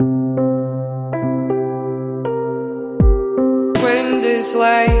this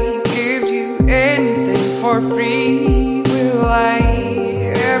life give you anything for free? Will I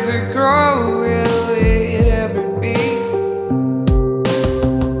ever grow? Will it ever be?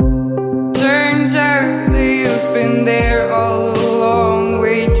 Turns out that you've been there all along,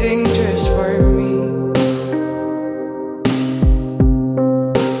 waiting just for me.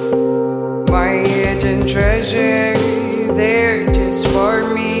 My hidden treasure, there just for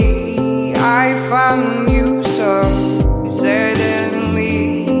me. I found you so suddenly.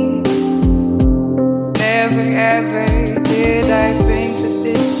 Never ever did I think that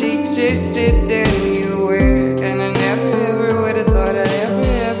this existed anywhere, and I never ever would have thought I'd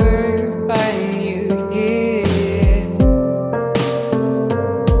ever find you here.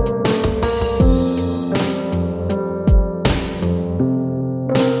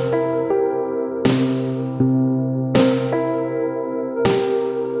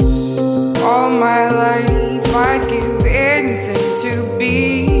 All my life I'd give anything to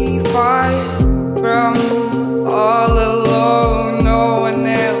be far from all alone, no one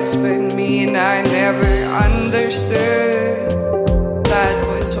else but me. And I never understood that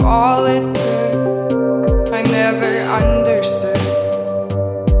was all it took. I never understood.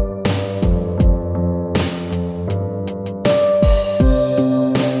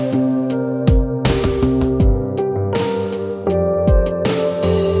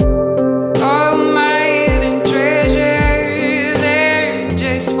 All my hidden treasure, they're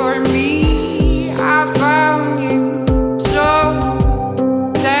just for me. I found you so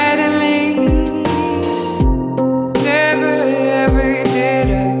suddenly. Never ever did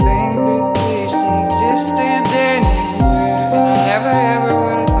I think that this existed anywhere, and I never ever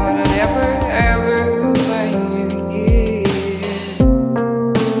would have thought I'd ever find you here.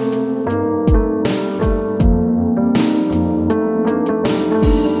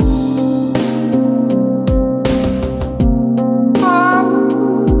 Oh,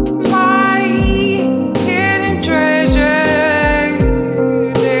 my hidden treasure,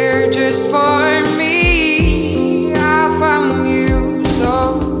 they're just for me. I found you so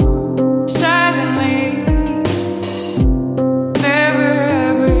suddenly. Never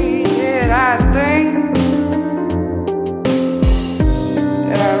ever did I think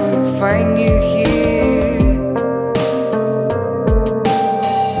that I would find you here.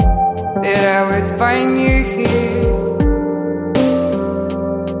 That I would find you here.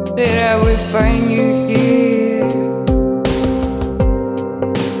 That I would find you here.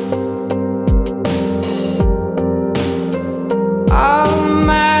 All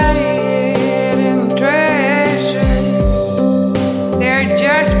my hidden treasure, they're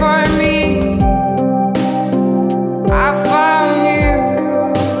just for me. I found you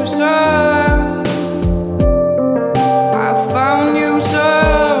so, I found you so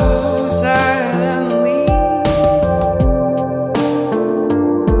suddenly.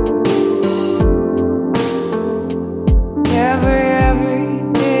 Never ever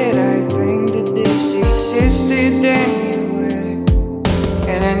did I think that this existed anywhere.